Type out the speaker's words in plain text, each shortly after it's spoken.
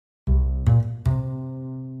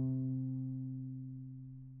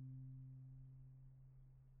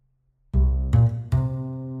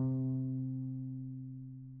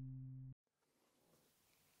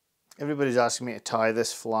everybody's asking me to tie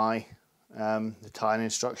this fly, the tying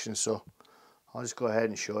instructions, so I'll just go ahead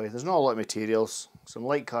and show you. There's not a lot of materials. Some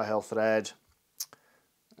light Cahill thread,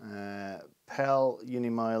 pearl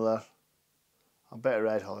unimiler, a bit of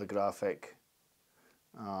red holographic,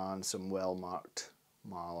 and some well marked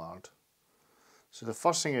mallard. So the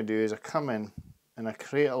first thing I do is I come in and I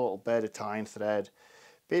create a little bed of tying thread,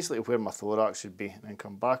 basically where my thorax should be, and then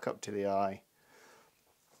come back up to the eye.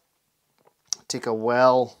 Take a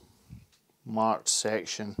well marked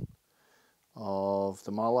section of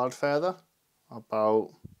the mallard feather,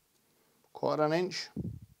 about 1/4 inch,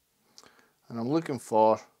 and I'm looking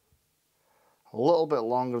for a little bit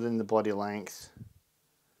longer than the body length,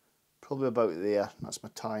 probably about there. That's my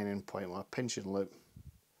tying in point, my pinching loop.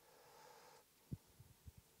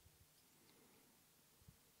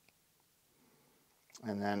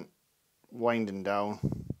 And then winding down,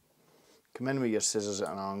 come in with your scissors at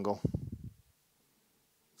an angle.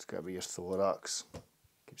 It's got to be your thorax,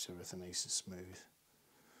 keeps everything nice and smooth.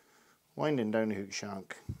 Winding down the hook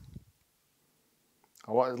shank.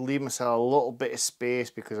 I want to leave myself a little bit of space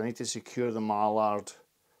because I need to secure the mallard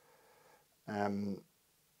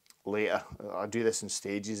later. I do this in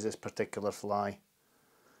stages, this particular fly.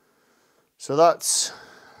 So that's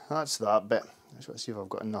that bit. Let's see if I've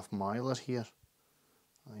got enough mylar here.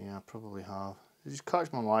 Oh yeah, I probably have. Just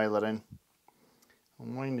catch my mylar in.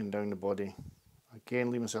 I'm winding down the body.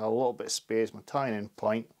 Again, leave myself a little bit of space, my tying in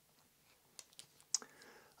point.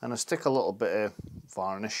 And I stick a little bit of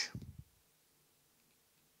varnish.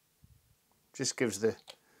 Just gives the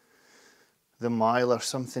mylar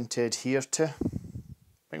something to adhere to.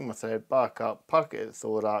 Bring my thread back up, park it at the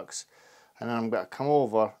thorax, and then I'm going to come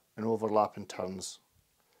over and overlap in turns.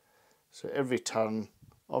 So every turn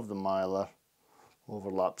of the mylar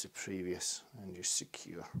overlaps the previous, and just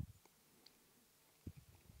secure.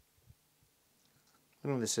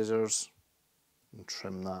 In with the scissors and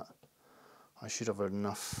trim that. I should have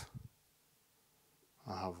enough.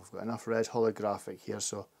 I've got enough red holographic here,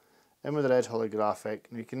 so in with the red holographic.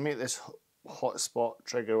 Now you can make this hot spot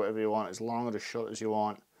trigger whatever you want, as long or as short as you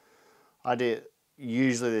want. I do it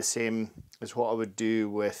usually the same as what I would do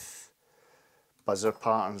with buzzer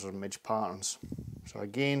patterns or midge patterns. So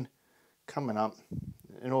again, coming up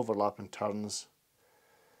in overlapping turns,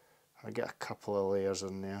 I get a couple of layers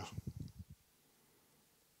in there.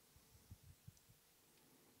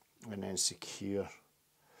 And then secure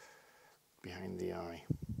behind the eye.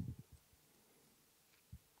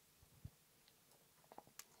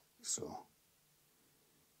 So,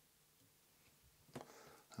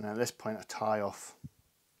 and then at this point I tie off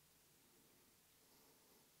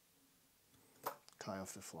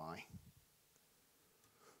the fly.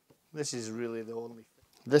 This is really the only,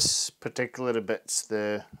 this particular bit's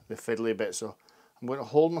the fiddly bit, so I'm going to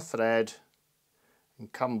hold my thread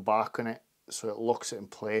and come back on it so it locks it in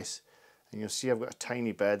place, and you'll see I've got a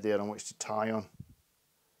tiny bed there on which to tie on.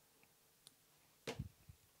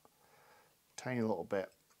 Tiny little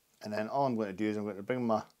bit, and then all I'm going to do is I'm going to bring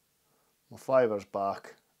my fibres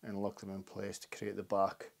back and lock them in place to create the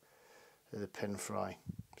back of the Pinfry.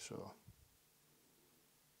 So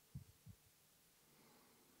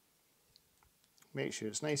make sure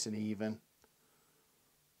it's nice and even,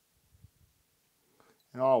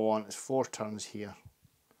 and all I want is 4 turns here,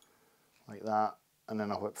 like that, and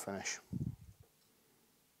then a whip finish.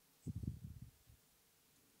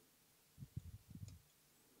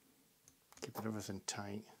 Keeping everything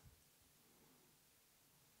tight.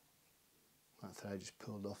 That thread just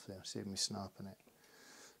pulled off there, saved me snapping it.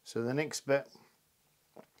 So the next bit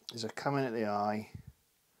is I come in at the eye,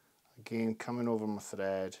 again coming over my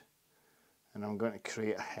thread, and I'm going to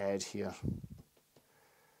create a head here,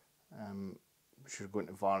 which we're going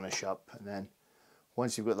to varnish up, and then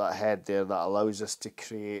once you've got that head there, that allows us to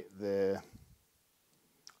create the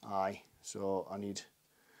eye. So I need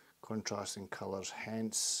contrasting colours,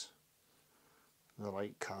 hence the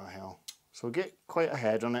light Cahill. So get quite a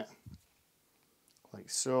head on it, like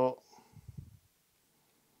so.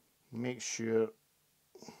 Make sure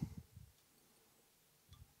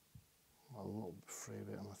a little fray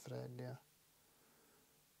bit on my thread there.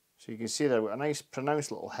 So you can see there I've got a nice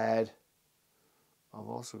pronounced little head. I've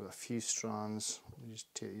also got a few strands. Let me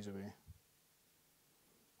just take these away.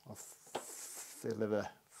 I've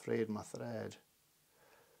frayed my thread.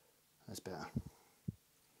 That's better.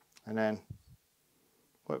 And then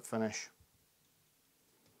whip finish.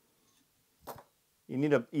 You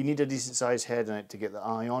need a decent sized head in it to get the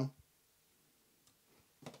eye on.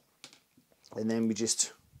 And then we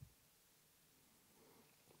just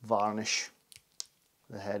varnish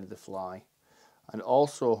the head of the fly, and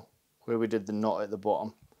also where we did the knot at the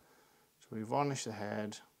bottom. So we varnish the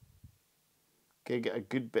head, get a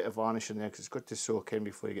good bit of varnish in there because it's got to soak in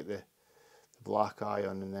before you get the black eye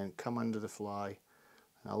on, and then come under the fly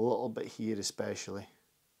and a little bit here especially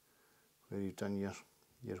where you've done your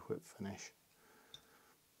whip finish.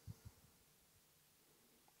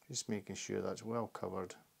 Just making sure that's well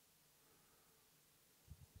covered.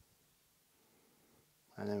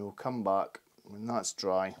 And then we'll come back when that's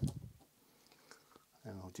dry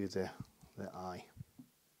and we'll do the eye.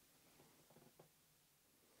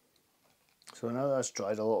 So now that's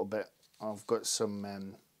dried a little bit, I've got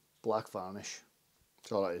some black varnish.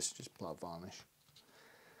 That's all it is, just black varnish.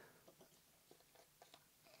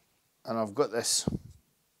 And I've got this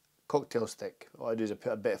cocktail stick. What I do is I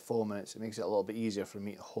put a bit of foam in it, so it makes it a little bit easier for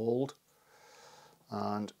me to hold.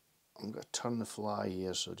 And I'm going to turn the fly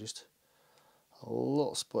here, so just a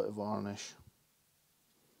little spot of varnish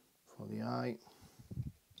for the eye.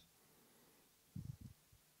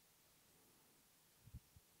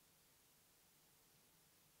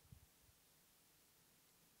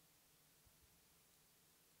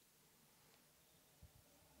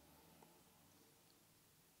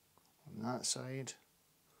 On that side,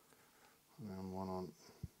 and then one on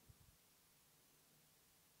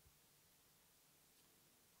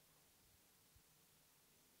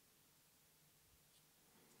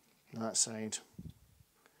that side,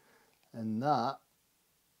 and that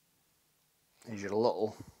is your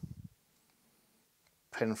little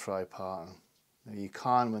Pinfry pattern. Now you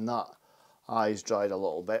can, when that eye's dried a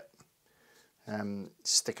little bit,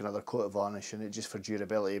 stick another coat of varnish in it just for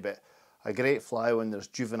durability, but a great fly when there's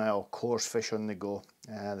juvenile coarse fish on the go.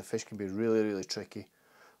 The fish can be really tricky.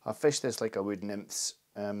 I fish this like I would nymphs,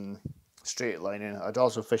 straight lining. I'd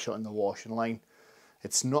also fish it on the washing line.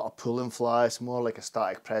 It's not a pulling fly, it's more like a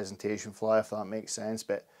static presentation fly, if that makes sense,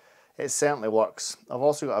 but it certainly works. I've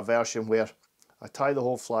also got a version where I tie the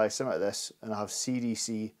whole fly similar to this, and I have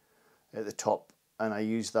CDC at the top, and I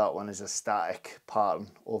use that one as a static pattern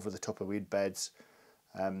over the top of weed beds.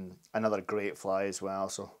 Another great fly as well,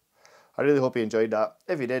 so I really hope you enjoyed that.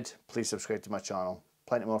 If you did, please subscribe to my channel.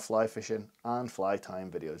 Plenty more fly fishing and fly tying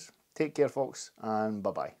videos. Take care folks, and bye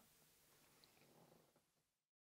bye.